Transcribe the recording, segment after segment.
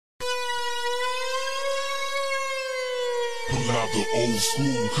Pull out the old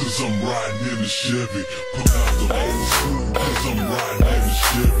school, cause I'm riding in a Chevy. Pull out the old school, cause I'm riding in a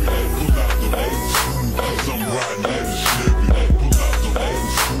Chevy. Pull out the old school, cause I'm riding in a Chevy. Pull out the old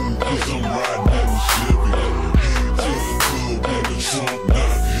school, cause I'm riding in a Chevy. Head to the club in the trunk,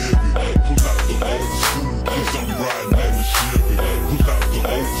 not heavy. Pull out the old school, cause I'm riding in a Chevy. Pull out the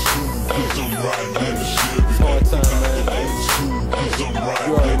old school, cause I'm riding in a Chevy. Small time, man. Old school, cause I'm riding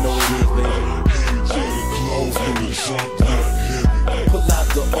You already know what it is, baby. Head to the club in the trunk, not heavy. Pull out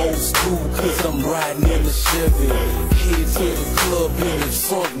the old school, cause I'm riding in the Chevy. Head to the club in the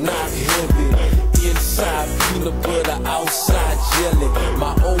trunk, not heavy. Inside peanut butter, outside jelly.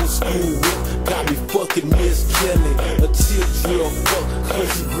 My old school whip got me fucking Miss Kelly. A tip drill fuck,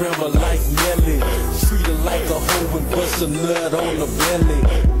 cause your grandma like Nelly. Treat her like a hoe and bust a nut on the belly.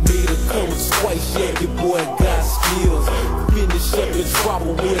 Made her come twice, yeah, your boy got skills. Finish up in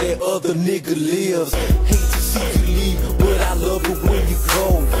trouble where that other nigga lives. Hate to see you leave, but I love it when you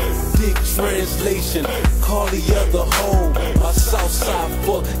go. Dick translation, call the other hoe. My Southside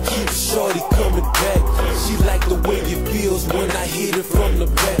fuck keeps shorty coming back. She like the way it feels when I hit it from the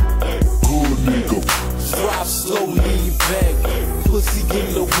back. Good nigga. Drive slow, lean back. Pussy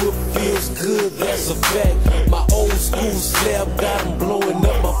in the whip feels good, that's a fact. My old school slab got him blowing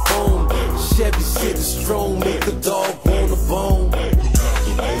up my phone. Chevy sitting strong, make a dog on the bone. Pull out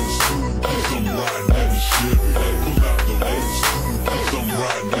the old school, cause I'm riding in a Chevy. Pull out the old school, cause I'm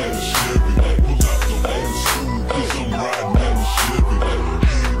riding in a Chevy. Pull out the old school, cause I'm riding in a Chevy.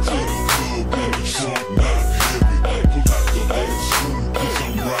 Head to the club in the trunk, not heavy. Pull out the old school, cause I'm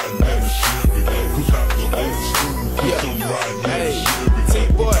riding in a Chevy. Pull out the old school, cause I'm riding in a Chevy.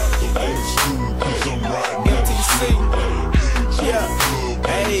 T-boy, The old school, cause I'm riding in a M.T. Chevy. Yeah,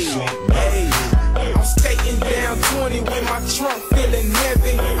 hey, I'm skating down 20 with my trunk feeling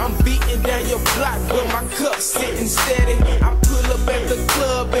heavy. I'm beating down your block with my cup sitting steady. I pull up at the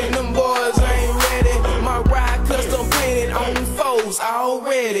club and them boys ain't ready. My ride custom painted on foes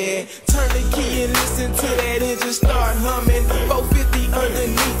already. Turn the key and listen to that engine start humming. 450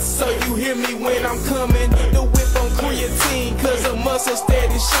 underneath so you hear me when I'm coming. The whip on creatine cause the muscle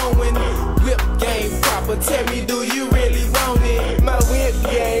steady showing. Whip game proper, tell me do you really want it? My whip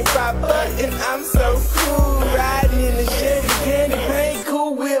game proper and I'm so cool. Riding in the Chevy, candy paint,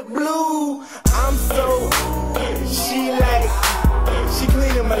 cool whip blue. I'm so, she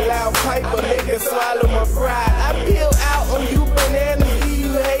cleaning my loud pipe, but make her swallow my pride. I peel out on you bananas,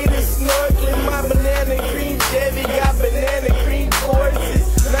 you haters snorkeling. My banana cream Chevy got banana cream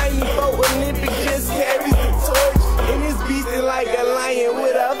horses. 94 Olympic just carries the torch, and it's beating like a lion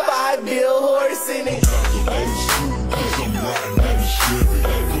with a 5-bill horse in it. Pull out the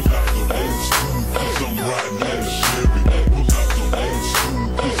old school, cause I'm riding in a Chevy. Pull out the old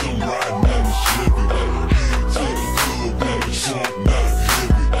school, cause I'm riding in a Chevy. Pull out the old school, cause I'm riding in a Chevy. Head to the club in the trunk, not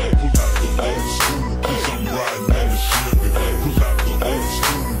heavy. Pull out the old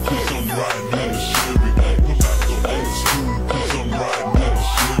school, cause I'm riding in a Chevy. Pull out the old school, cause I'm riding in a Chevy. Pull out the old school, cause I'm riding in a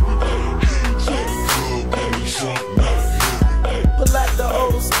Chevy. Head to the club in the trunk, not heavy. Pull out the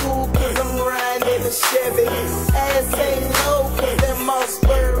old school cause I'm riding in a Chevy. Ass ain't low cause that mouse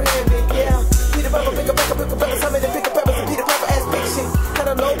spur heavy, yeah. Peter Pepper, pick a pepper, some of them pick a peppers and Peter Pepper ass big shit. I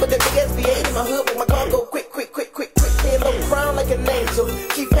don't know, but that big SB8 in my hood with my car go quick. Halo crown like an angel.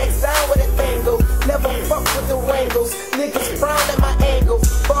 She packs down where that thing go. Never fuck with the Wrangles. Niggas frown at my angle.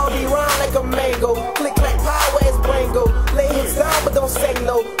 Baldy round like a mango. Click like power as Brango. Lay hips down but don't say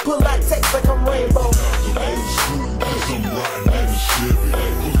no. Pull out text like I'm Rainbow. Pull out the old school, cause I'm riding in a Chevy.